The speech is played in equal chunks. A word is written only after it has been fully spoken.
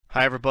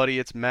Hi, everybody.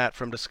 It's Matt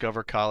from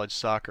Discover College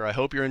Soccer. I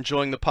hope you're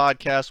enjoying the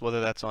podcast, whether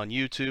that's on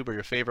YouTube or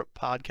your favorite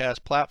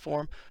podcast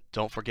platform.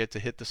 Don't forget to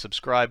hit the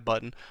subscribe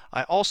button.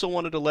 I also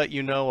wanted to let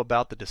you know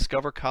about the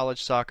Discover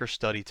College Soccer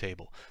Study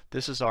Table.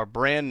 This is our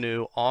brand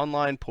new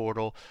online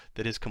portal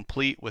that is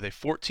complete with a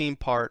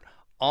 14-part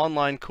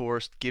online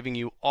course giving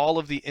you all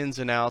of the ins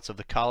and outs of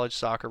the college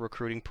soccer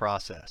recruiting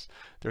process.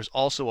 There's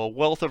also a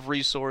wealth of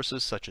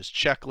resources such as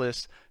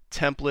checklists,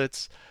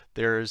 templates.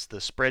 There's the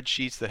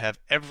spreadsheets that have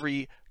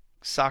every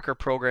soccer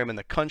program in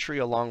the country,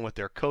 along with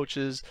their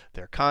coaches,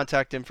 their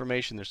contact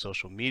information, their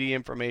social media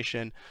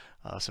information,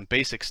 some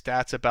basic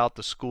stats about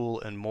the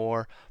school, and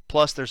more.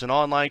 Plus, there's an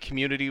online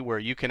community where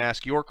you can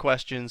ask your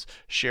questions,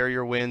 share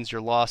your wins, your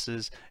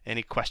losses,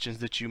 any questions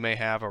that you may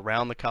have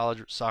around the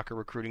college soccer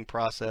recruiting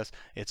process.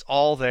 It's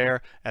all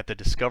there at the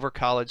Discover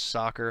College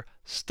Soccer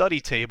study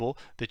table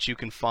that you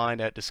can find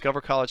at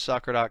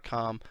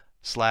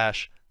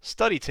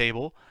discovercollegesoccer.com/study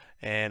table,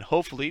 and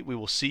hopefully we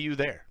will see you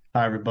there.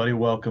 Hi, everybody.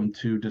 Welcome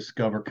to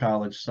Discover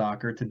College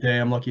Soccer.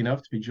 Today, I'm lucky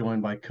enough to be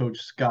joined by Coach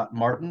Scott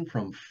Martin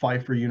from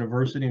Pfeiffer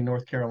University in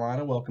North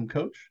Carolina. Welcome,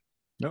 Coach.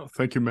 No,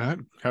 thank you, Matt.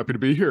 Happy to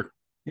be here.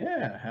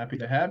 Yeah, happy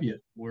to have you.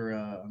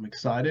 I'm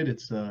excited.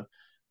 It's a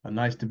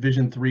nice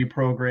Division III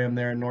program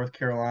there in North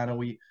Carolina.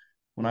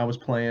 When I was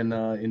playing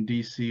in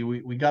DC,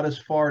 we got as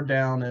far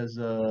down as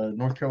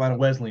North Carolina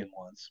Wesleyan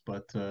once,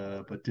 but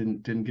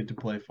didn't get to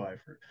play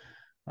Pfeiffer.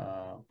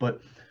 But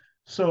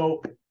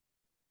so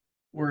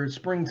we're at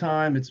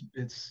springtime. It's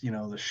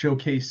the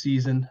showcase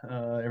season,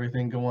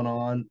 everything going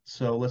on.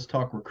 So let's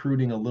talk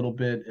recruiting a little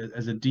bit.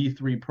 As a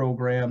D3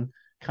 program,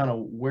 kind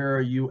of where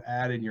are you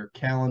at in your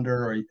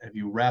calendar? Or have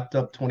you wrapped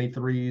up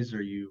 23s?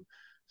 Are you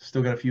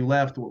still got a few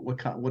left?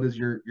 What does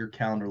your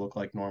calendar look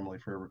like normally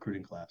for a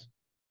recruiting class?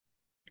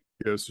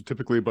 Yeah, so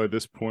typically by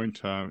this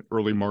point,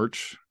 early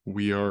March,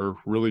 we are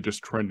really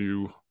just trying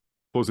to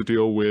close a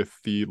deal with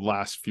the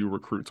last few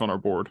recruits on our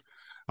board.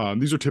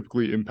 These are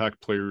typically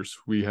impact players.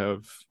 We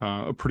have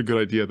a pretty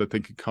good idea that they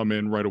could come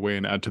in right away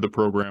and add to the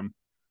program.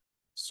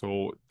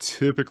 So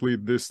typically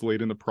this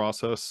late in the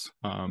process,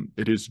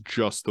 it is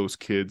just those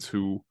kids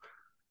who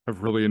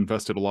have really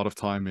invested a lot of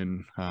time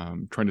in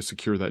trying to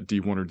secure that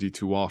D1 or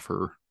D2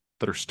 offer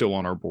that are still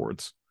on our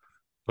boards.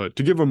 But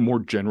to give a more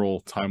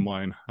general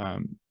timeline,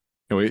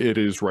 it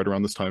is right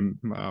around this time,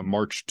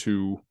 March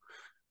to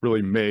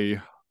really May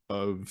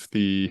of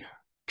the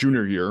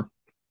junior year,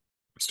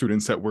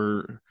 students that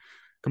were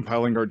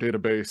compiling our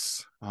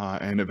database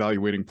and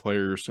evaluating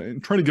players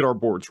and trying to get our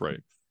boards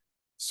right.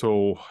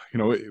 So,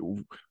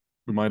 we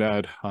might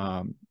add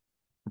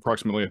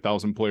approximately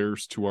 1,000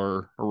 players to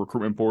our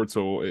recruitment board.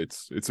 So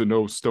it's a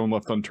no stone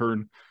left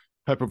unturned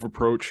type of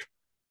approach.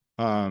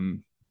 But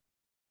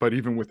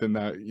even within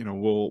that,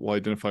 we'll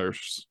identify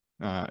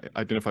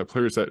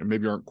players that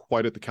maybe aren't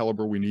quite at the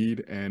caliber we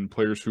need, and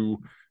players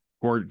who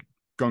are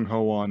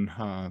gung-ho on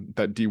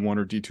that D1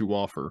 or D2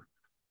 offer.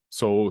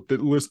 So the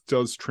list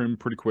does trim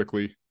pretty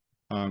quickly.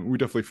 We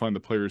definitely find the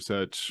players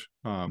that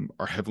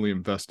are heavily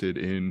invested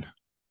in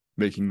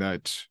making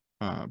that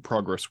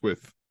progress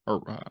with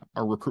our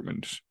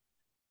recruitment.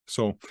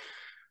 So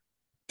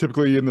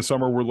typically in the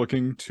summer, we're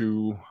looking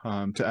to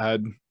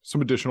add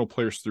some additional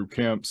players through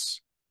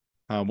camps.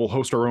 We'll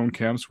host our own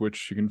camps,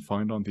 which you can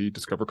find on the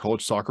Discover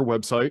College Soccer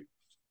website.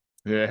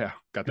 Yeah,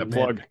 got that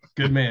plug.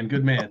 Good man.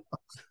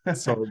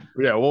 So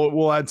yeah,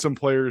 we'll add some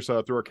players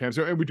through our camps,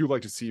 and we do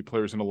like to see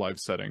players in a live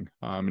setting.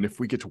 And if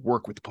we get to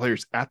work with the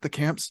players at the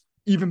camps,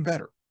 even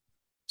better.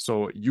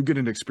 So you get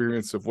an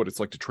experience of what it's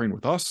like to train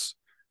with us,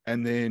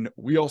 and then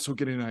we also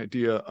get an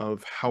idea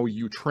of how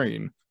you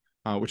train,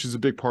 which is a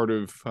big part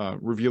of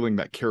revealing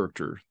that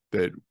character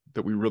that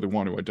we really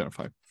want to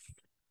identify.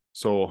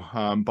 So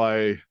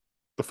by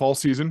the fall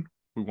season,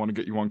 we want to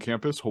get you on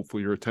campus.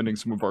 Hopefully you're attending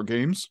some of our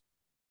games.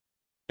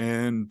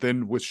 And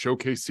then with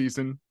showcase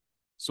season,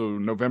 so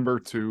November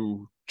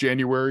to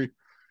January,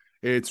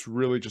 it's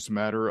really just a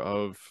matter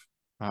of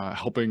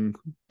helping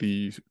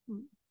the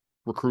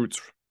recruits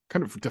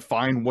kind of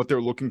define what they're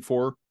looking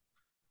for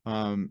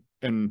and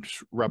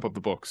wrap up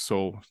the books.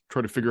 So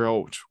try to figure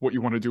out what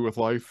you want to do with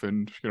life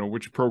and,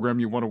 which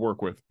program you want to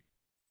work with.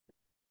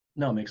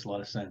 No, it makes a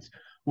lot of sense.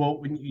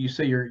 Well, when you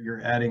say you're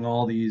adding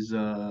all these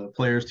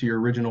players to your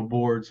original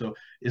board, so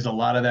is a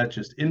lot of that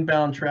just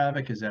inbound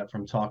traffic? Is that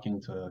from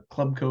talking to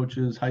club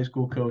coaches, high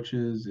school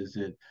coaches? Is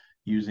it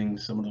using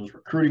some of those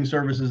recruiting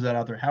services that are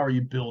out there? How are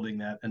you building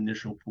that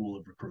initial pool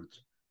of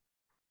recruits?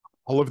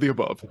 All of the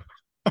above.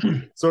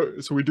 So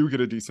we do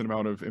get a decent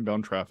amount of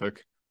inbound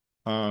traffic,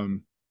 but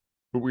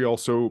we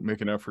also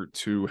make an effort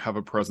to have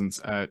a presence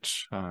at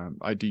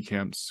ID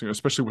camps,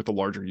 especially with the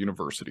larger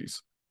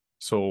universities.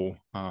 So,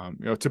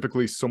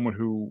 typically someone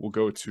who will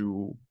go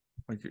to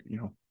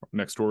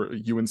next door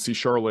UNC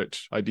Charlotte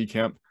ID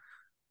camp,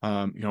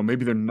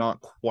 maybe they're not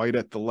quite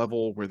at the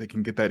level where they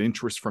can get that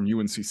interest from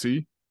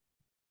UNCC,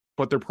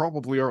 but they're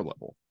probably our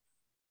level.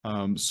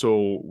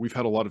 So we've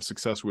had a lot of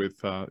success with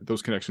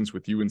those connections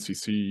with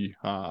UNCC,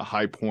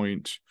 High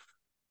Point,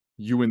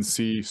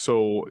 UNC.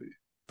 So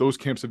those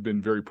camps have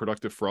been very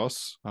productive for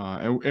us.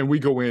 And we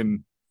go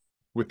in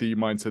with the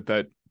mindset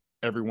that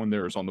everyone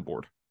there is on the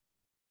board.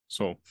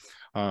 So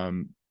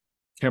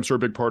camps are a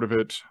big part of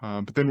it,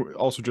 but then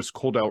also just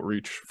cold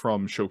outreach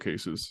from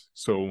showcases.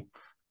 So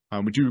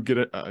we do get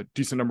a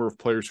decent number of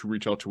players who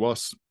reach out to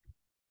us,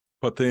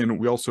 but then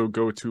we also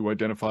go to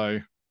identify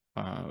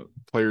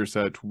players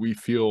that we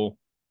feel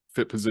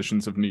fit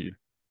positions of need.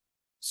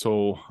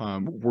 So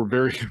we're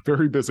very,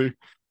 very busy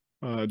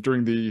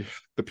during the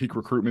peak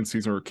recruitment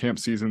season or camp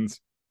seasons.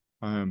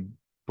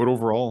 But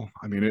overall,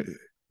 I mean,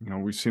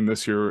 we've seen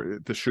this year,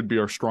 this should be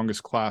our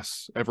strongest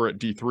class ever at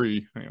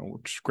D3,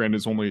 which granted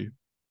is only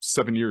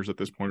 7 years at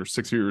this point, or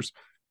 6 years.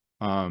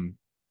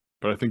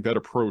 But I think that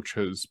approach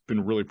has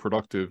been really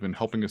productive in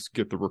helping us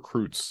get the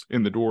recruits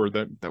in the door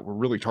that we're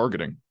really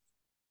targeting.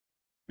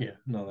 Yeah,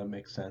 no, that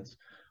makes sense.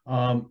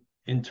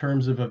 In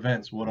terms of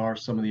events, what are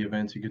some of the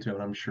events you get to?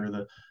 And I'm sure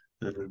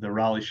the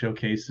Raleigh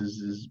Showcase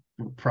is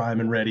prime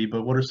and ready,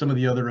 but what are some of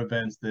the other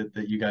events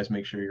that you guys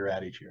make sure you're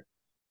at each year?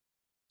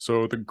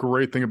 So the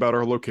great thing about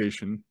our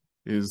location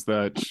is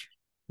that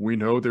we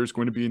know there's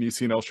going to be an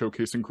ECNL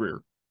Showcase in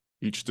Greer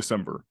each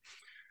December.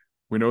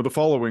 We know the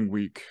following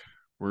week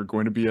we're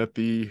going to be at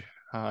the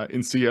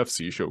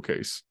NCFC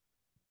Showcase.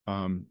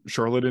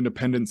 Charlotte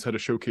Independence had a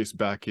showcase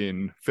back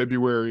in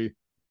February.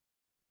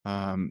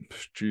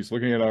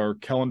 Looking at our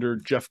calendar,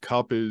 Jeff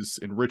Cup is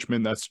in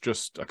Richmond. That's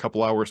just a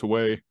couple hours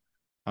away.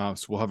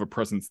 So we'll have a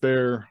presence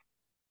there.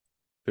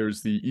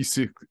 There's the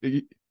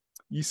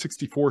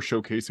E64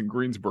 Showcase in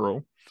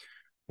Greensboro,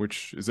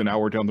 which is an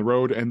hour down the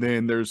road. And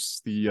then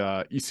there's the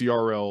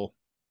ECRL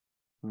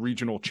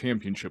Regional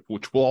Championship,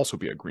 which will also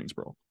be at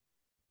Greensboro.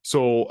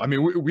 So, I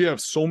mean, we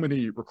have so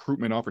many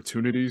recruitment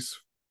opportunities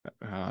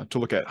to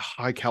look at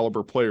high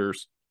caliber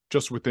players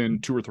just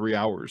within 2 or 3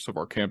 hours of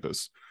our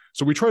campus.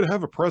 So we try to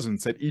have a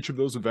presence at each of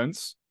those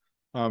events,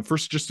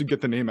 first just to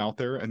get the name out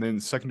there, and then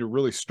second to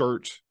really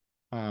start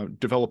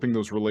developing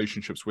those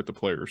relationships with the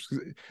players.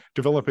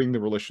 Developing the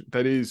relation,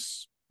 that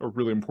is a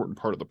really important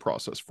part of the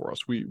process for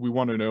us. We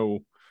want to know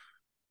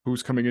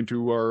who's coming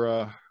into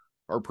our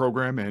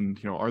program, and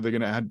are they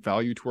going to add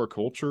value to our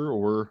culture,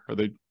 or are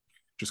they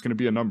just going to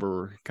be a number,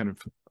 or kind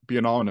of be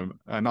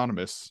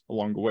anonymous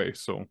along the way?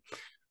 So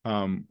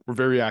we're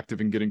very active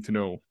in getting to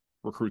know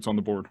recruits on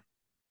the board.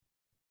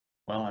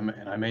 Well,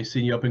 I may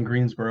see you up in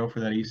Greensboro for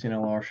that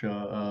ECNL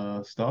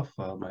show stuff.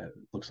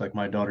 Looks like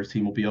my daughter's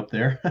team will be up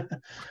there.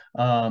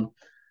 Live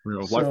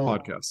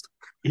podcast.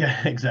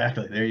 Yeah,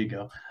 exactly. There you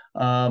go.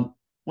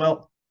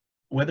 Well,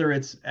 whether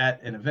it's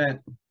at an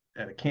event,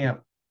 at a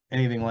camp,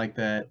 anything like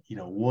that,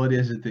 what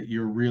is it that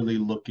you're really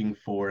looking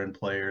for in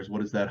players?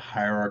 What is that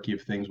hierarchy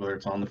of things, whether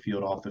it's on the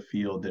field, off the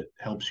field, that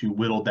helps you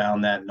whittle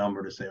down that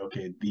number to say,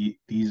 okay,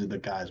 these are the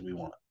guys we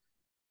want?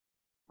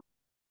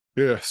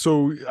 Yeah,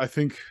 so I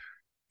think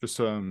just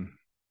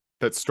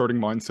that starting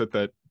mindset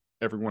that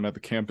everyone at the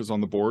camp is on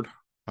the board,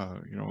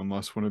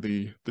 unless one of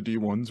the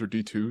D1s or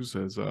D2s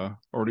has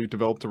already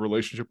developed a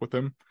relationship with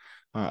them.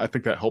 I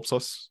think that helps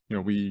us.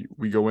 We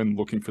go in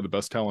looking for the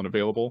best talent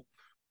available,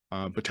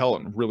 but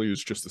talent really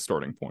is just the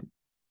starting point.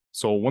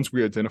 So once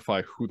we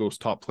identify who those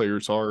top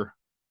players are,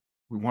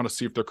 we want to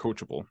see if they're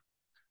coachable.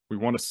 We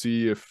want to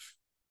see if,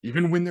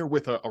 even when they're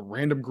with a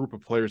random group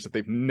of players that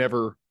they've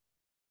never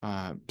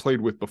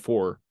played with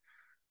before,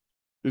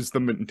 is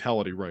the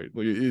mentality right?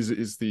 We're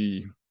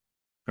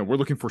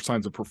looking for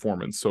signs of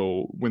performance.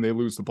 So when they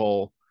lose the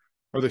ball,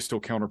 are they still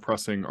counter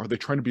pressing? Are they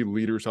trying to be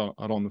leaders out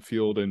on the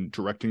field and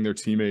directing their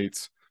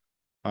teammates?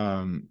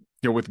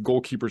 With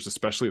goalkeepers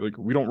especially,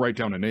 we don't write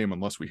down a name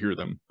unless we hear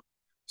them.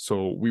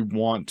 So we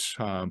want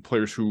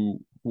players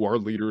who are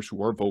leaders,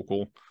 who are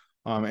vocal,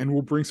 and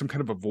will bring some kind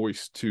of a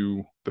voice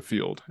to the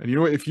field. And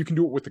if you can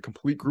do it with a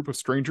complete group of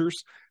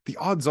strangers, the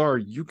odds are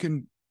you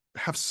can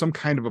have some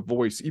kind of a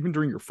voice even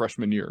during your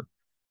freshman year.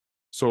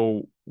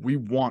 So we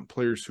want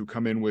players who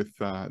come in with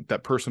that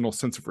personal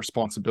sense of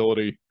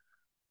responsibility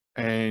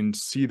and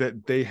see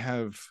that they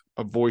have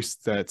a voice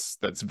that's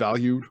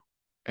valued,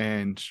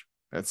 and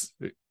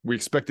we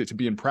expect it to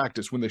be in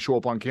practice when they show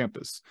up on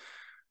campus.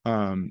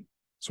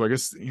 So I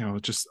guess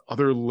just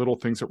other little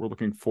things that we're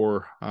looking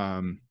for.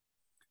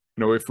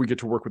 If we get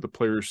to work with the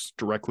players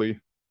directly,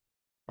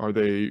 are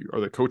they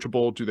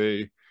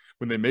coachable?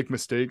 When they make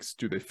mistakes,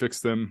 do they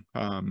fix them?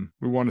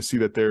 We want to see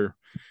that they're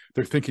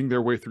thinking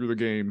their way through the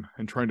game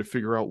and trying to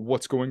figure out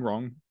what's going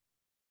wrong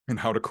and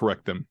how to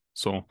correct them.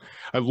 So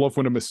I love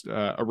when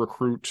a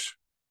recruit,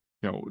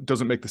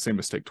 doesn't make the same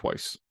mistake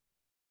twice.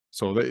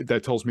 So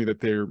that tells me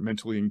that they're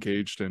mentally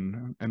engaged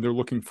and they're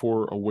looking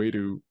for a way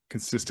to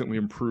consistently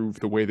improve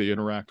the way they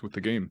interact with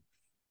the game.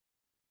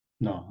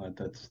 No,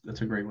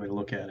 that's a great way to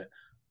look at it.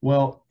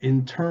 Well,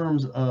 in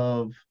terms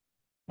of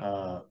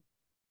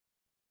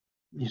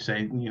you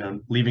say,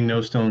 leaving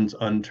no stones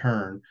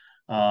unturned.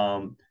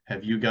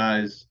 Have you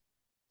guys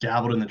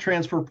dabbled in the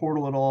transfer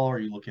portal at all? Are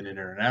you looking at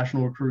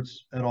international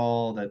recruits at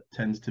all? That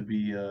tends to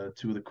be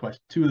two of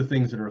the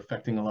things that are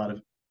affecting a lot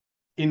of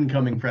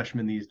incoming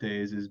freshmen these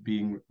days, is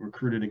being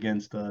recruited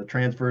against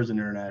transfers and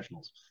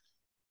internationals.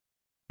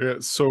 Yeah,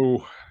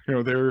 so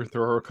there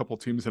are a couple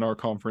teams in our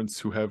conference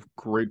who have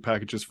great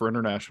packages for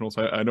internationals.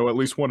 I know at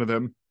least one of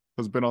them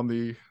has been on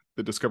the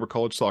Discover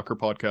College Soccer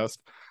podcast.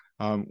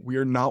 We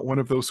are not one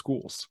of those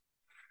schools.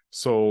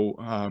 So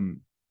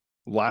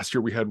last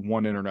year we had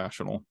one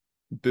international.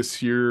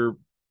 This year,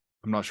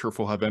 I'm not sure if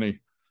we'll have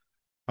any.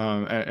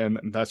 And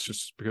that's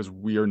just because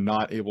we are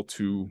not able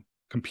to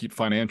compete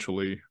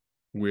financially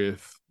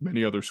with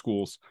many other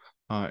schools.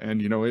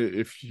 And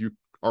if you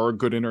are a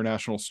good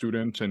international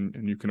student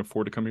and you can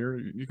afford to come here,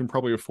 you can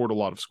probably afford a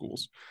lot of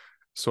schools.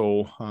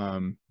 So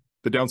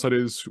the downside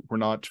is we're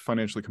not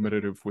financially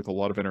competitive with a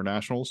lot of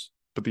internationals,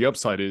 but the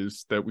upside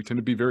is that we tend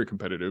to be very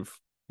competitive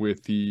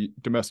with the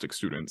domestic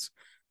students.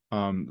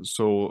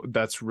 So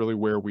that's really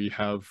where we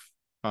have,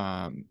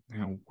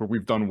 where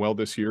we've done well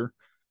this year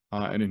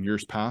and in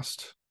years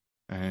past.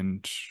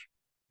 And,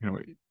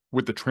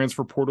 with the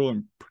transfer portal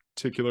in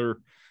particular,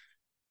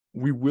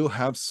 we will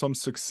have some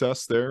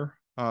success there,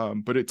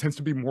 but it tends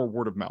to be more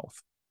word of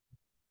mouth.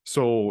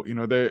 So,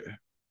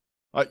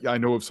 I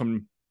know of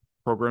some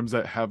programs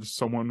that have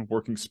someone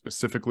working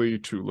specifically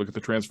to look at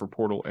the transfer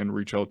portal and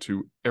reach out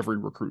to every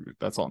recruit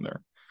that's on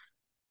there.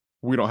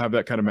 We don't have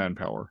that kind of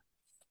manpower.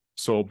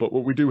 So, but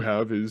what we do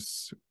have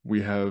is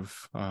we have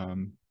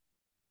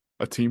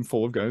a team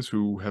full of guys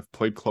who have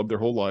played club their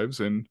whole lives,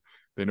 and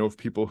they know of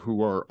people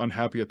who are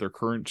unhappy at their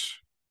current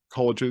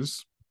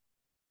colleges,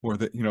 or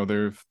that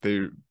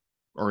they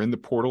are in the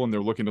portal and they're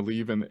looking to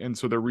leave, and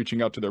so they're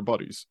reaching out to their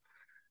buddies,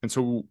 and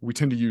so we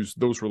tend to use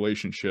those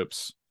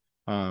relationships,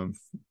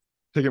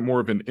 take it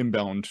more of an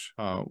inbound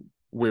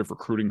way of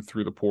recruiting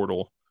through the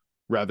portal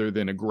rather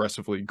than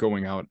aggressively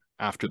going out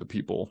after the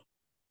people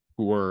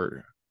who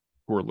are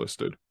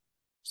listed.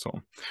 So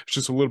it's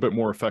just a little bit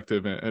more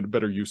effective and a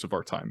better use of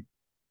our time.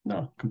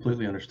 No,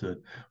 completely understood.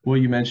 Well,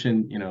 you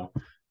mentioned,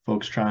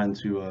 folks trying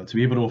to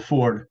be able to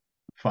afford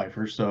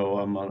Pfeiffer. So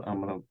I'm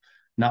gonna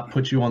not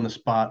put you on the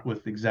spot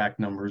with exact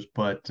numbers,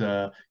 but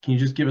can you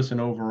just give us an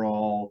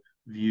overall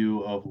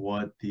view of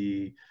what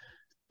the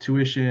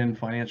tuition,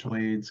 financial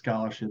aid,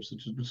 scholarships,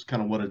 just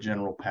kind of what a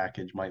general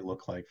package might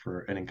look like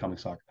for an incoming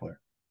soccer player?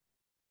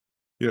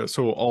 Yeah,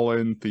 so all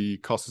in, the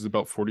cost is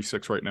about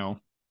 46 right now,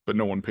 but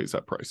no one pays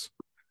that price.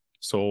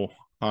 So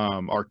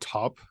our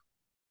top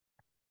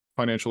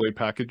financial aid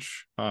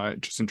package,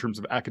 just in terms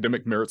of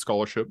academic merit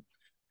scholarship,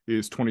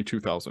 is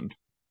 22,000.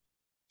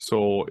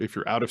 So if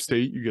you're out of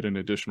state, you get an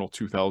additional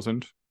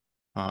 2,000.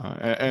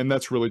 And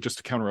that's really just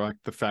to counteract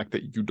the fact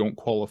that you don't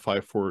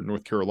qualify for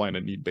North Carolina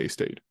need-based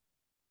aid.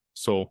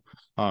 So,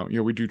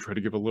 we do try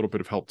to give a little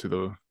bit of help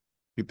to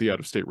the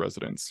out-of-state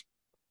residents.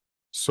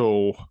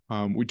 So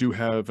we do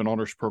have an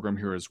honors program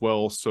here as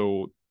well.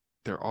 So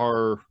there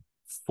are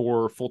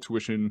 4 full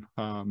tuition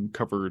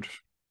covered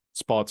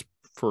spots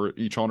for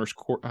each honors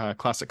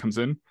class that comes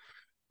in,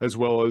 as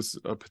well as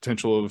a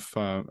potential of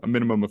a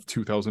minimum of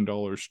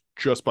 $2,000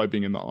 just by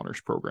being in the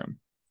honors program.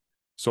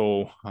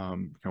 So,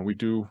 we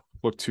do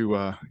look to,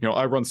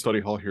 I run study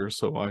hall here,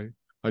 so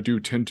I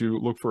do tend to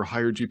look for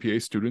higher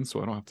GPA students,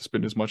 so I don't have to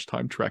spend as much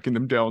time tracking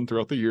them down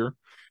throughout the year.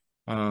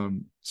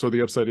 So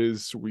the upside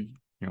is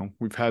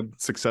we've had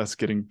success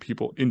getting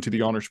people into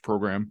the honors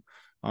program.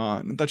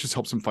 That just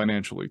helps them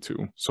financially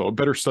too. So a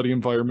better study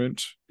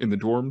environment in the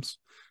dorms,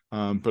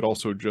 but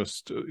also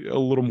just a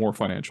little more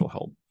financial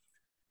help.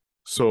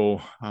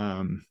 So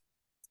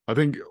I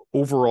think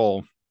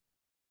overall,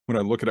 when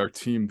I look at our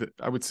team, that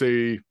I would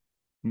say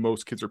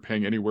most kids are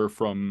paying anywhere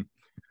from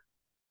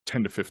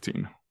 10 to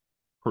 15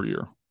 per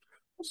year.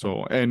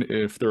 So, and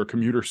if they're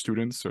commuter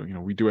students, so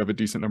we do have a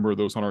decent number of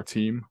those on our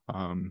team.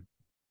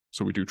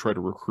 So we do try to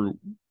recruit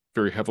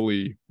very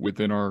heavily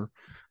within our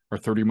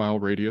 30-mile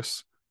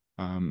radius.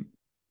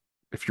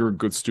 If you're a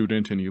good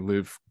student and you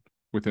live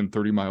within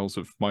 30 miles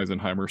of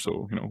Meisenheimer,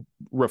 so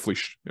roughly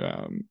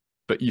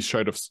the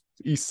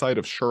east side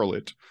of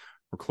Charlotte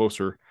or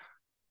closer,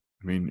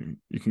 I mean,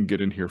 you can get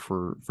in here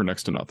for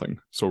next to nothing.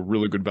 So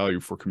really good value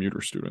for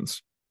commuter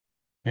students.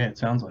 Yeah, it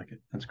sounds like it.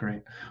 That's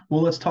great.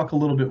 Well, let's talk a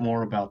little bit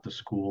more about the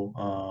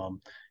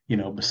school.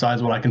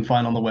 Besides what I can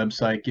find on the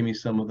website, give me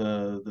some of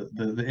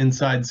the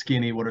inside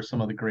skinny. What are some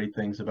of the great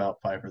things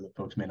about Pfeiffer that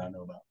folks may not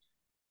know about?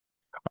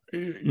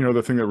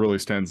 The thing that really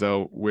stands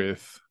out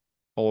with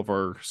all of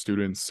our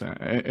students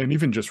and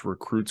even just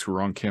recruits who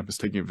are on campus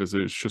taking a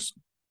visit is just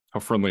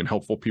how friendly and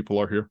helpful people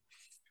are here.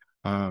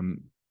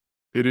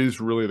 It is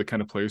really the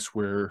kind of place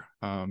where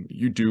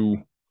you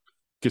do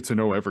get to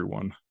know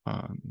everyone.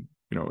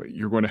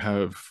 You're going to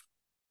have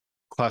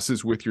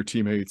classes with your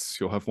teammates.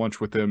 You'll have lunch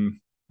with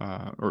them,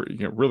 or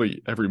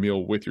really every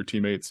meal with your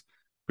teammates.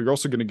 But you're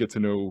also going to get to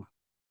know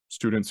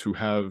students who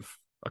have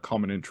a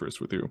common interest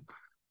with you.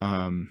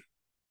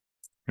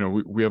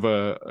 We have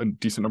a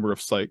decent number of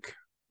psych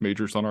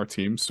majors on our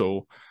team,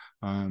 so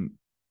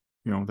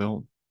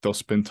they'll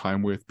spend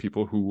time with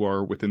people who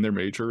are within their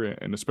major,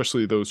 and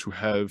especially those who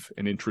have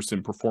an interest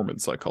in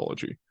performance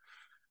psychology.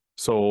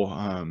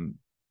 So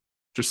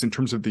just in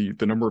terms of the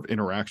number of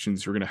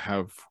interactions you're going to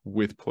have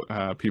with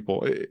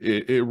people,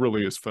 it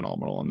really is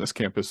phenomenal on this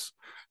campus.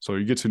 So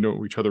you get to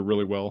know each other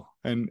really well.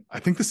 And I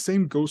think the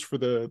same goes for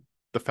the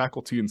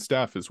faculty and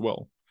staff as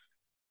well.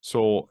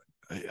 So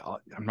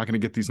I'm not going to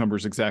get these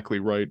numbers exactly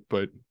right,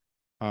 but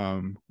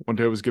one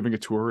day I was giving a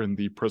tour and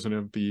the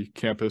president of the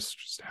campus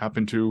just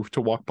happened to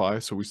walk by.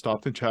 So we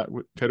stopped and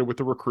chatted with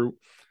the recruit.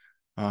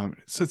 It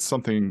said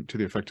something to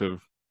the effect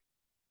of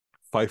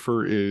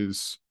Pfeiffer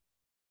is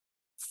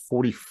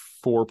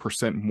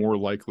 44% more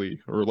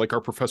likely, or like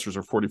our professors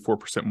are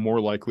 44%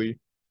 more likely to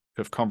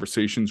have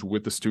conversations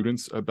with the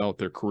students about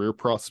their career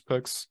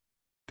prospects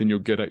than you'll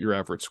get at your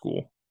average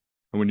school.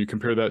 And when you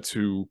compare that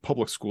to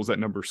public schools, that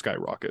number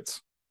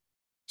skyrockets.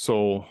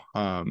 So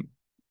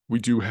we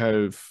do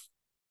have,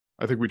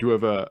 I think we do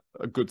have a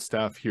good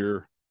staff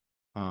here,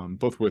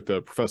 both with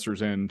the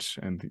professors and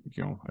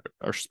you know,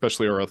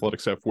 especially our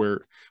athletic staff,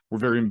 where we're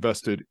very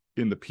invested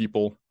in the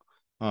people,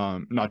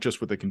 not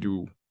just what they can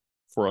do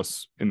for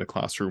us in the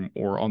classroom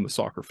or on the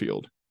soccer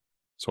field.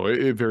 So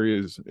it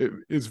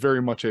is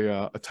very much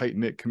a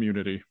tight-knit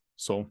community.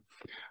 So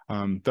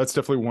that's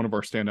definitely one of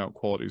our standout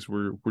qualities.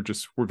 We're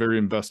very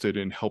invested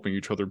in helping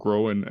each other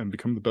grow and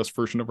become the best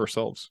version of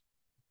ourselves.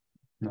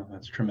 No,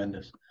 that's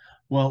tremendous.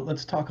 Well,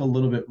 let's talk a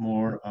little bit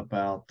more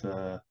about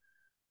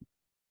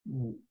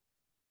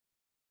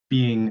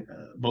being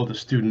both a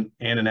student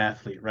and an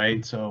athlete,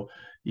 right? So,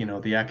 you know,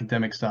 the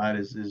academic side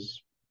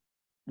is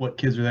what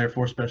kids are there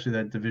for, especially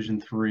that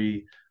Division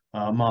III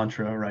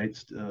mantra, right,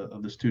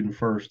 of the student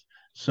first.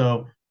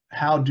 So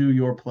how do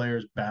your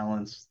players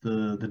balance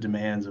the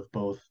demands of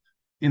both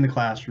in the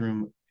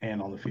classroom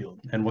and on the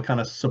field? And what kind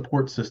of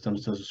support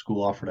systems does the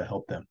school offer to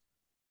help them?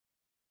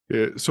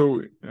 Yeah,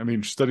 so, I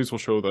mean, studies will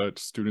show that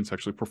students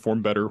actually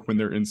perform better when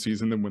they're in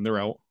season than when they're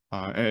out.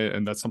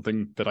 And that's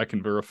something that I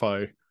can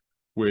verify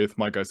with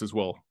my guys as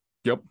well.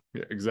 Yep,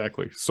 yeah,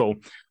 exactly. So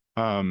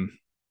I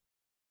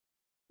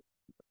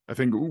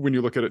think when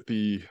you look at it,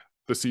 the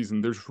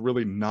season, there's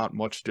really not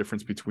much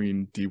difference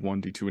between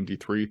D1, D2, and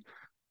D3.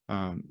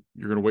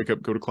 You're going to wake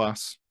up, go to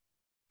class,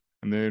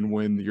 and then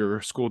when your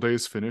school day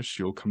is finished,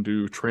 you'll come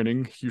to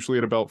training, usually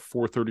at about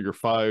 4:30 or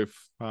 5.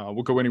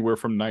 We'll go anywhere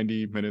from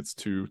 90 minutes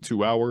to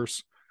 2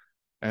 hours,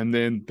 and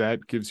then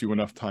that gives you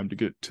enough time to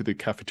get to the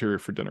cafeteria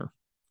for dinner.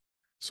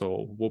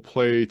 So we'll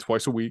play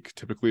twice a week,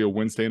 typically a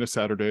Wednesday and a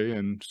Saturday,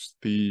 and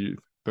the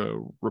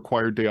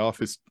required day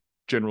off is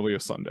generally a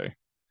Sunday.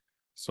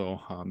 So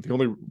the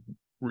only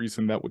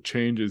reason that would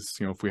change is,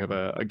 you know, if we have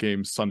a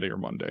game Sunday or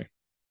Monday.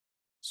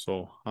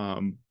 So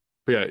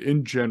but yeah,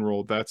 in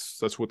general,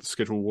 that's what the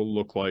schedule will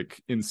look like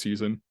in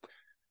season.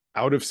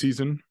 Out of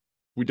season,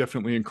 we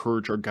definitely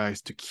encourage our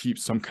guys to keep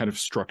some kind of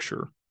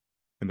structure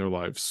in their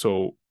lives.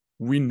 So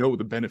we know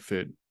the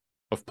benefit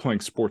of playing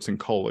sports in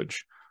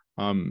college.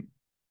 You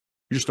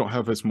just don't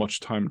have as much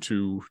time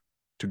to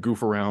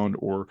goof around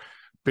or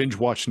binge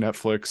watch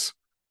Netflix.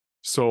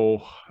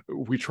 So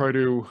we try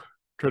to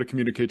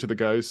communicate to the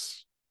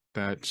guys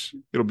that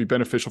it'll be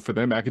beneficial for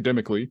them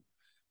academically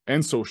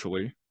and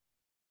socially,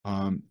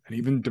 and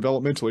even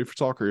developmentally for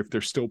soccer if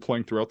they're still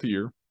playing throughout the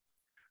year.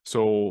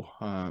 So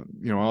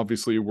you know,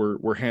 obviously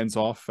we're hands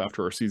off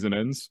after our season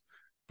ends,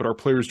 but our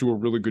players do a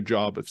really good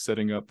job of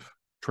setting up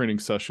training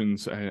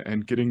sessions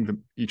and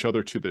getting each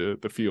other to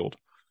the field.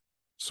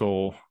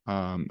 So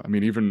I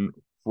mean, even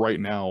right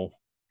now,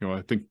 you know,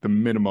 I think the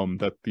minimum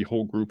that the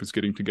whole group is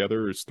getting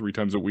together is 3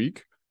 times a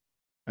week.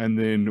 And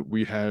then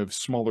we have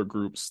smaller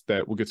groups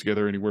that will get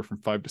together anywhere from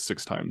 5 to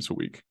 6 times a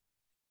week.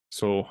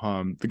 So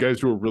the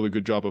guys do a really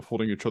good job of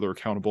holding each other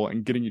accountable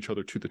and getting each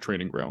other to the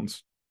training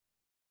grounds.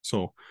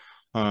 So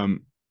I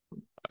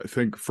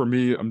think for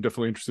me, I'm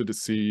definitely interested to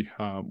see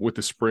with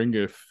the spring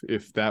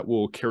if that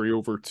will carry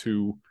over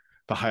to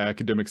the high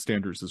academic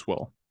standards as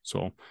well.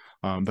 So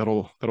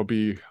that'll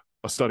be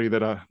a study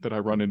that I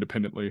run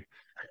independently.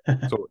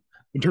 So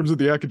in terms of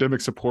the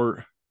academic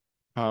support,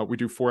 we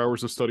do 4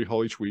 hours of study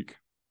hall each week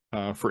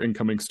for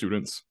incoming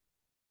students.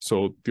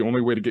 So the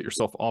only way to get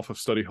yourself off of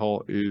study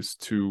hall is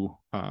to,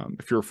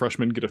 if you're a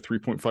freshman, get a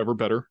 3.5 or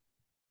better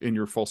in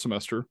your fall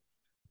semester.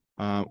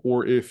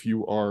 Or if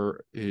you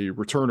are a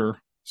returner,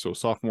 so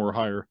sophomore or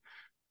higher,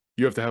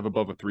 you have to have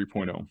above a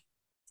 3.0.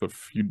 So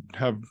if you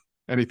have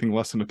anything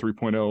less than a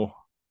 3.0,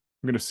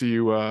 I'm going to see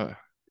you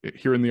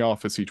here in the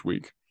office each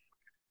week.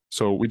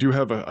 So we do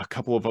have a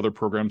couple of other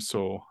programs.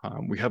 So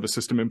we have a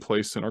system in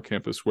place in our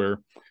campus where,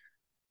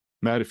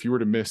 Matt, if you were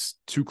to miss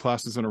 2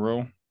 classes in a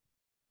row,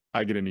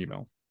 I get an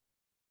email.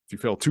 If you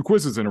fail 2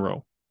 quizzes in a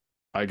row,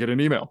 I get an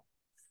email.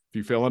 If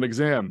you fail an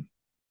exam,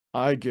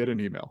 I get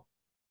an email.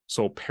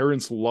 So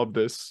parents love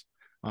this.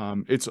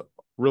 It's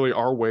really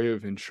our way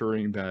of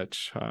ensuring that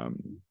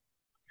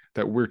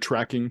that we're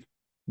tracking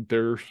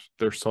their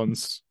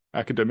son's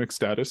academic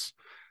status.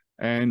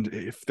 And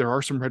if there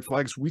are some red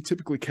flags, we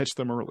typically catch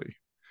them early.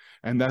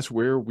 And that's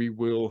where we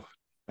will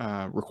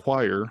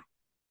require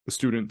the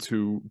student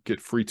to get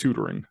free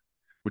tutoring,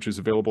 which is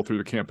available through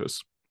the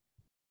campus.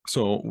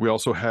 So we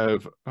also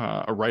have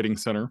a writing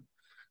center.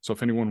 So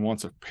if anyone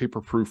wants a paper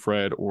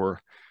proofread or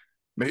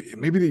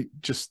maybe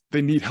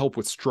they need help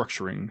with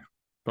structuring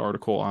the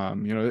article.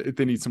 If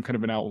they need some kind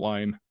of an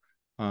outline,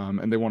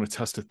 and they want to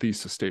test a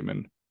thesis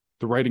statement.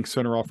 The Writing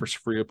Center offers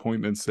free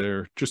appointments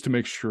there just to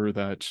make sure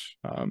that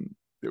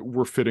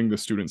we're fitting the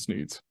students'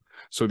 needs.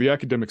 So the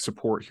academic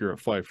support here at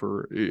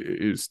Pfeiffer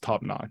is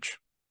top notch.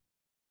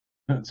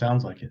 It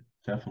sounds like it,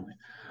 definitely.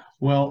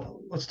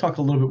 Well, let's talk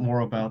a little bit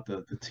more about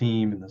the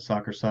team and the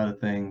soccer side of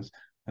things.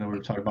 I know we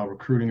were talking about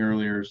recruiting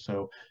earlier.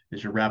 So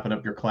as you're wrapping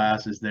up your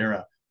class, is there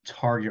a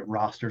target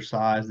roster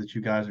size that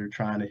you guys are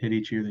trying to hit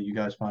each year that you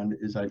guys find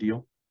is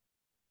ideal?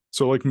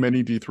 So like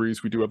many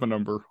D3s, we do have a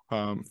number.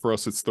 For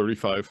us, it's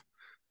 35.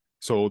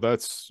 So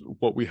that's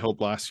what we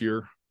held last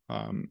year.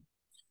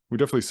 We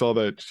definitely saw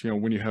that,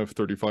 when you have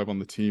 35 on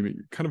the team,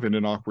 you're kind of in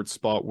an awkward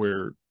spot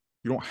where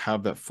you don't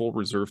have that full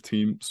reserve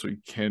team. So you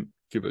can't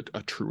give it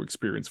a true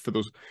experience for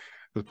the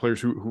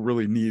players who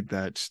really need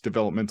that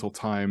developmental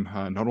time,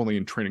 not only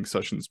in training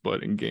sessions,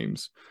 but in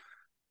games.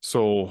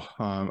 So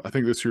I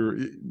think this year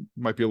it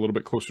might be a little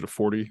bit closer to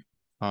 40.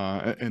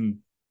 And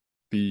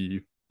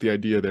the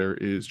idea there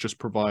is just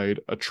provide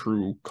a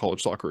true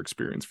college soccer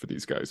experience for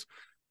these guys.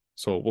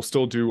 So we'll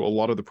still do a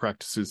lot of the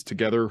practices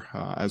together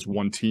as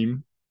one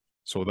team.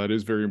 So that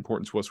is very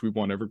important to us. We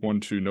want everyone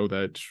to know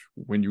that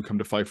when you come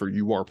to Pfeiffer,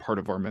 you are part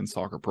of our men's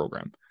soccer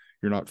program.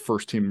 You're not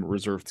first team,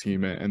 reserve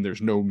team, and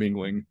there's no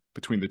mingling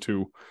between the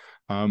two.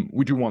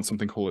 We do want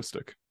something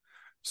holistic.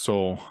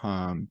 So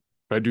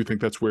but I do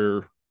think that's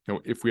where,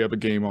 if we have a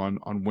game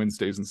on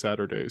Wednesdays and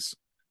Saturdays,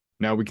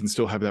 now we can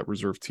still have that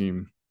reserve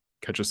team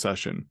catch a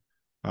session.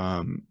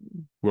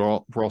 We're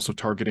also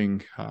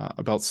targeting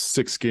about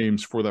 6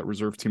 games for that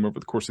reserve team over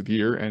the course of the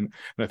year, and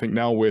I think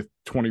now with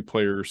 20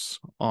 players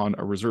on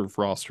a reserve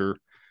roster,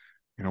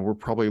 we're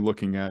probably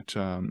looking at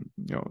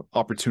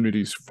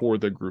opportunities for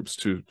the groups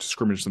to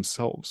scrimmage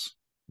themselves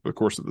over the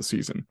course of the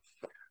season.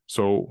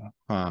 So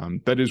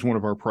that is one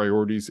of our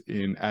priorities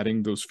in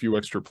adding those few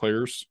extra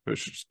players. It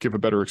should just give a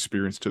better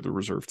experience to the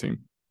reserve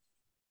team.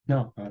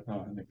 No, I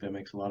think that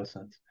makes a lot of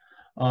sense.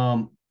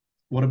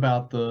 What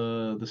about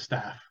the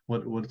staff?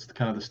 What's the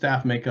kind of the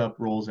staff makeup,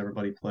 roles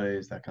everybody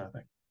plays, that kind of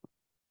thing?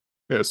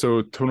 Yeah,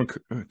 so Tony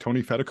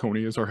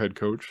Faticoni is our head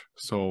coach.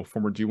 So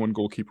former D1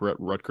 goalkeeper at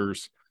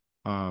Rutgers,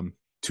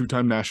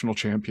 2-time national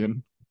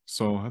champion.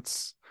 So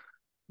that's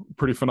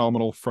pretty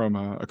phenomenal from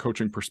a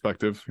coaching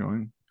perspective.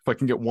 If I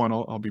can get one,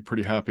 I'll be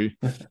pretty happy.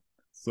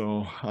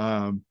 So,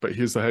 but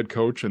he's the head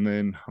coach, and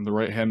then I'm the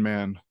right-hand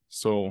man.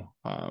 So,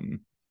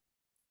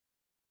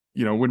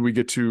 when we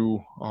get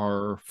to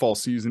our fall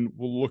season,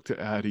 we'll look to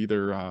add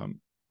either a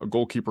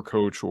goalkeeper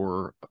coach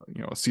or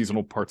a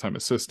seasonal part-time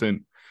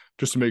assistant,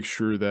 just to make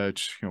sure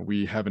that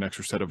we have an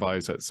extra set of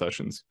eyes at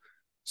sessions.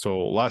 So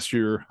last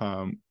year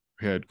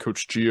we had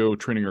Coach Gio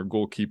training our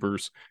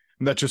goalkeepers,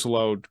 and that just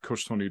allowed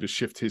Coach Tony to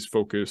shift his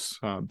focus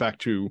back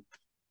to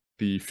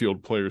the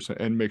field players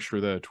and make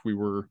sure that we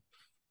were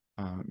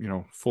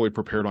fully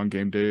prepared on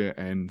game day,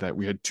 and that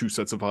we had 2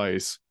 sets of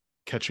eyes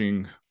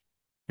catching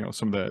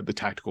some of the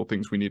tactical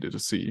things we needed to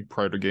see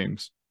prior to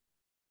games.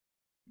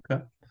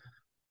 Okay.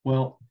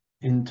 Well,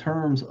 in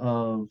terms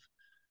of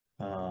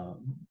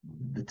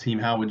the team,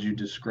 how would you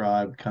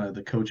describe kind of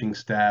the coaching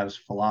staff's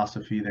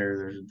philosophy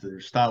there?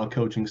 Their style of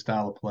coaching,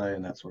 style of play,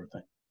 and that sort of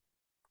thing.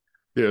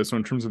 Yeah, so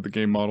in terms of the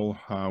game model,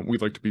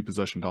 we'd like to be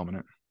possession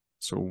dominant.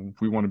 So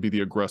we want to be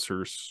the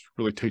aggressors,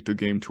 really take the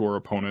game to our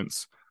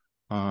opponents.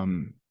 We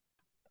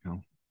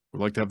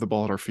like to have the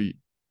ball at our feet.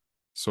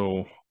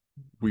 So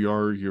we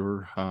are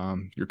your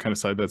kind of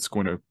side that's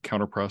going to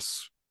counter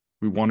press.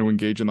 We want to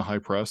engage in the high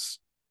press.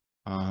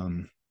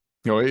 And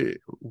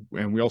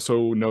we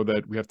also know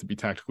that we have to be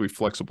tactically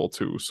flexible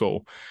too.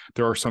 So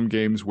there are some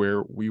games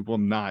where we will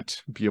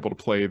not be able to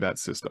play that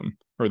system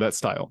or that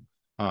style.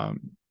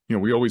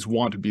 We always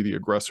want to be the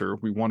aggressor.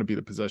 We want to be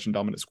the possession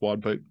dominant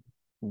squad, but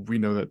we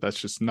know that that's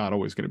just not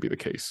always going to be the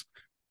case.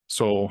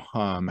 So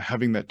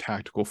having that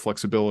tactical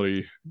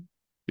flexibility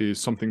is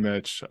something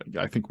that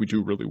I think we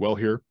do really well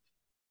here.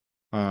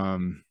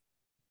 And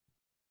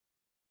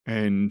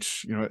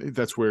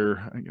that's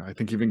where I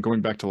think even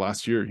going back to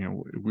last year,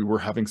 we were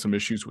having some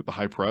issues with the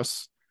high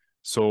press.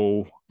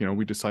 So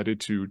we decided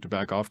to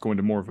back off, go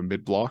into more of a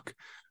mid block,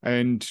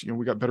 and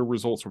we got better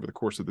results over the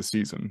course of the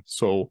season.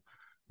 So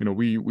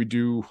we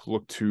do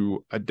look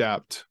to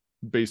adapt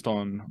based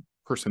on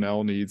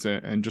personnel needs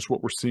and just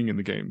what we're seeing in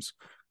the games.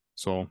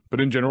 So, but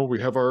in general,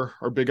 we have our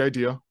big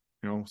idea,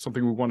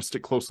 something we want to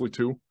stick closely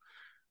to.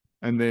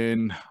 And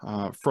then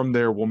from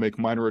there, we'll make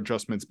minor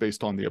adjustments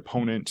based on the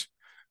opponent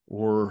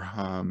or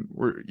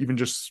even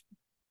just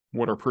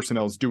what our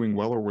personnel is doing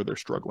well or where they're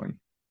struggling.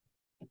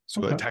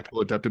 So that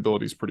tactical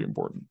adaptability is pretty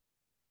important.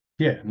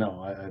 Yeah,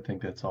 no, I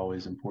think that's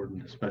always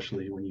important,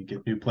 especially when you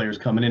get new players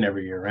coming in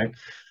every year, right?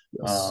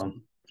 Yes.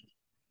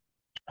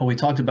 Well, we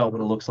talked about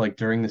what it looks like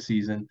during the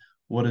season.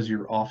 What does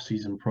your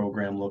off-season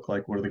program look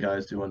like? What are the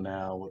guys doing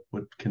now?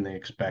 What can they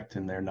expect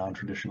in their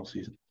non-traditional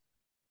season?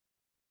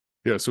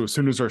 Yeah, so as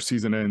soon as our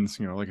season ends,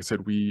 like I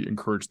said, we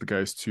encourage the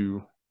guys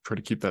to try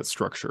to keep that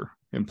structure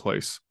in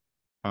place.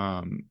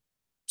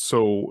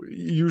 So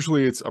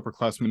usually it's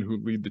upperclassmen who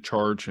lead the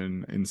charge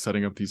in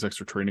setting up these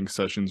extra training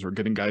sessions or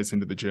getting guys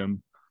into the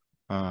gym.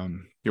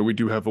 We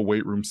do have a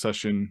weight room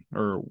session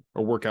or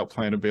a workout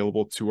plan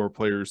available to our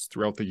players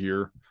throughout the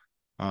year.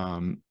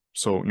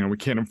 So we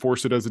can't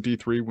enforce it as a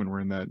D3 when we're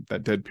in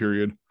that dead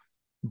period,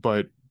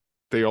 but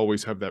they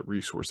always have that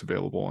resource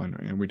available.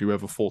 And we do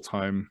have a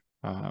full-time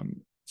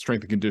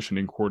strength and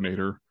conditioning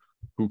coordinator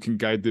who can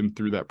guide them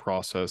through that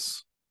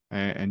process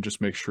and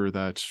just make sure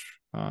that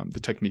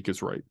the technique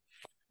is right.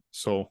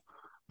 So,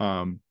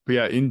 but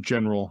yeah, in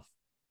general,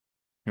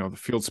 the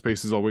field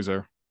space is always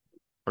there.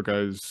 Our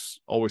guys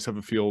always have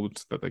a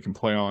field that they can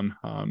play on.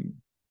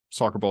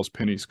 Soccer balls,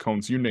 pennies,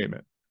 cones, you name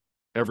it.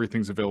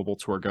 Everything's available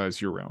to our guys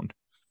year round.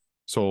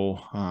 So,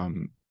 for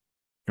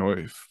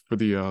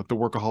the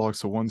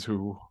workaholics, the ones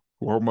who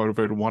are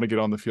motivated, want to get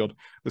on the field,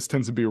 this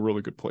tends to be a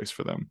really good place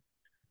for them.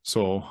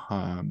 So,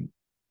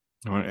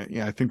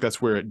 I think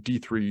that's where at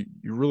D3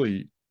 you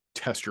really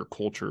test your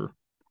culture,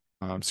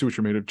 see what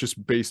you're made of,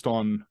 just based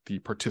on the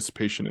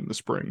participation in the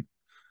spring.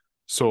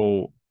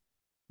 So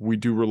we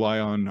do rely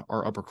on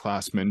our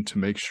upperclassmen to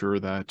make sure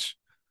that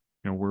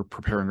we're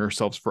preparing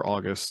ourselves for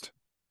August.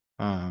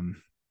 Right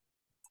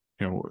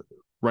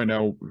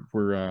now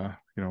we're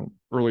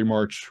early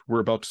March. We're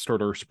about to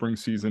start our spring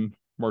season,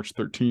 March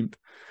 13th.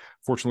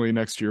 Fortunately,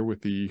 next year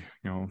with the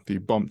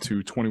bump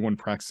to 21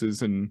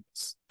 practices and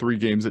 3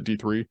 games at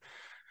D3,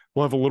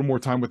 we'll have a little more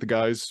time with the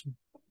guys.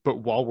 But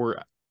while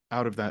we're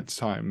out of that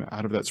time,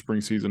 out of that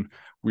spring season,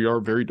 we are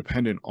very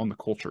dependent on the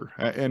culture,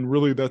 and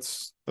really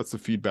that's the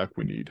feedback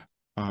we need.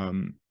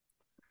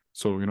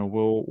 So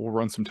we'll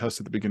run some tests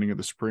at the beginning of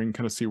the spring,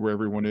 kind of see where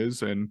everyone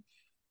is, and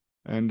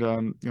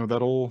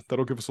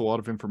that'll give us a lot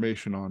of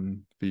information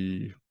on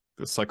the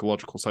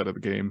psychological side of the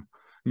game,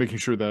 making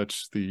sure that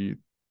the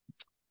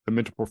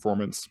mental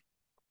performance,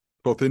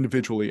 both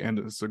individually and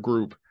as a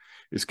group,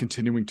 is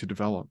continuing to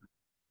develop.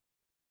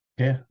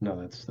 Yeah, no,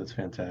 that's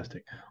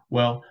fantastic.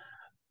 Well,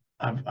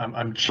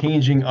 I'm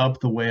changing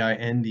up the way I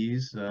end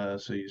these, so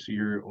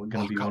you're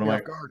going to be one of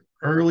my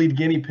early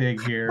guinea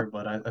pig here,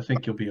 but I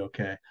think you'll be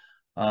okay.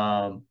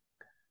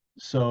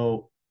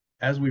 So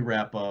as we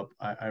wrap up,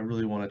 I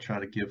really want to try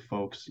to give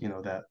folks,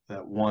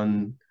 that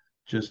one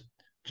just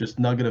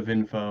nugget of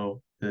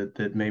info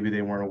that maybe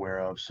they weren't aware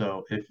of.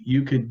 So if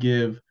you could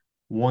give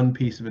one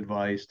piece of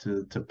advice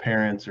to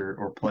parents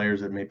or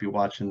players that may be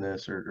watching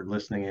this or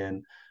listening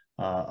in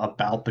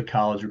about the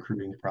college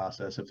recruiting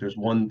process, if there's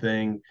one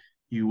thing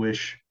you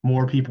wish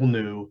more people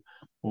knew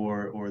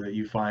or that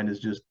you find is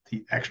just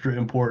the extra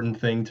important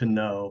thing to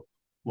know,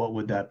 what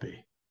would that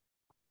be?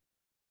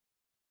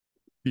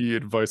 The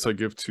advice I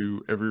give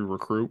to every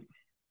recruit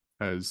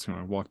as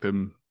I walk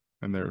them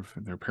and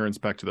their parents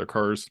back to their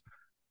cars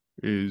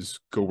is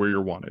go where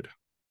you're wanted,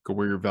 go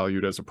where you're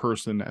valued as a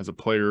person, as a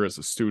player, as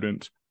a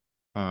student.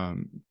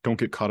 Don't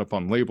get caught up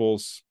on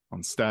labels,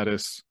 on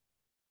status.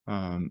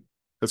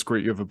 That's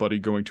great. You have a buddy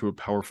going to a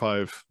Power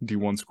 5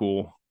 D1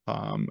 school,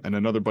 and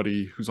another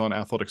buddy who's on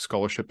athletic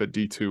scholarship at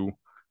D2.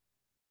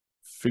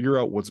 Figure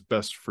out what's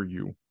best for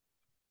you.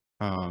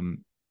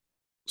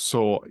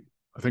 So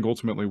I think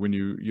ultimately when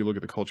you look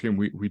at the college game,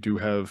 we do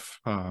have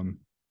a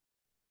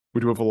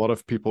lot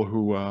of people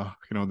who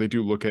they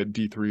do look at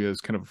D3 as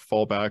kind of a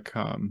fallback.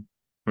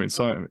 It's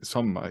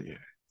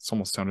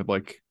almost sounded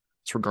like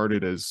it's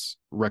regarded as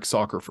rec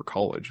soccer for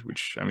college,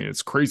 which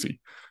it's crazy.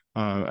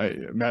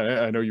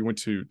 Matt, I know you went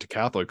to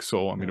Catholic,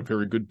 so a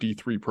very good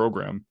D3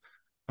 program.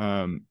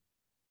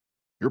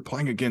 You're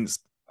playing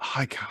against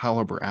high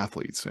caliber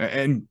athletes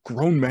and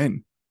grown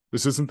men.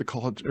 This isn't the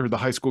college or the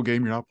high school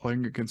game. You're not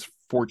playing against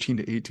 14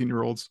 to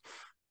 18-year-olds.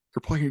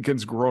 You're playing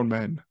against grown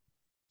men.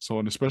 So,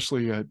 and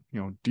especially at,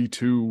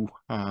 D2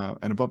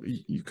 and above,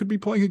 you could be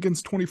playing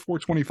against 24,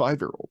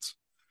 25-year-olds.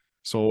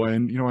 So,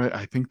 and,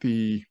 I think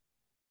the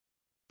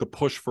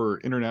push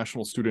for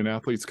international student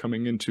athletes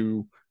coming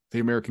into the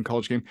American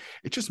college game,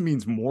 it just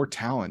means more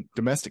talent,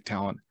 domestic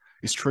talent,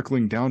 is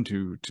trickling down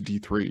to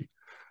D3.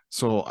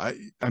 So,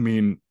 I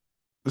mean,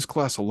 this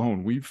class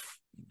alone, we've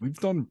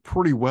done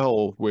pretty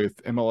well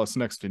with MLS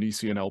Next and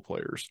ECNL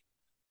players.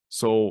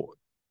 So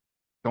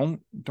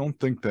don't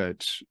think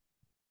that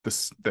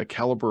that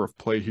caliber of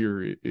play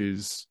here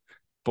is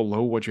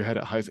below what you had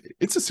at high.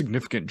 It's a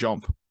significant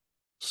jump.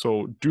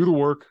 So do the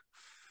work.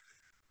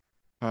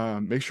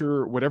 Make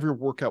sure whatever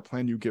workout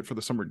plan you get for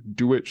the summer,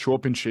 do it. Show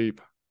up in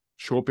shape,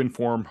 show up in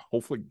form.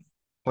 Hopefully,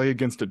 play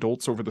against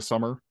adults over the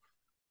summer,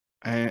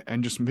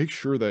 and just make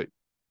sure that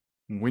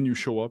when you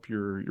show up,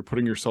 you're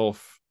putting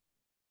yourself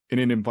in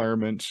an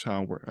environment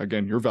where,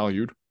 again, you're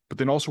valued, but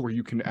then also where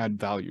you can add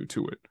value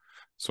to it.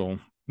 So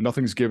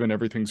nothing's given,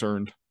 everything's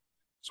earned.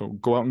 So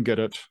go out and get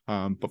it,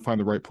 but find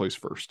the right place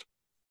first.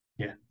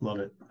 Yeah, love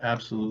it.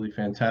 Absolutely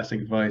fantastic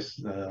advice.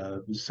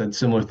 Said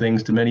similar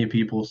things to many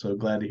people, so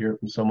glad to hear it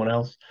from someone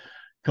else.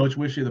 Coach,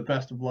 wish you the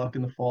best of luck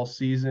in the fall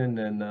season.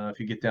 And if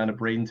you get down to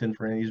Bradenton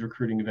for any of these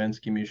recruiting events,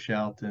 give me a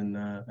shout and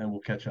we'll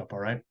catch up. All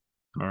right.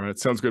 All right.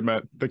 Sounds good,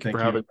 Matt. Thank you for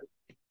having me.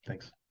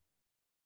 Thanks.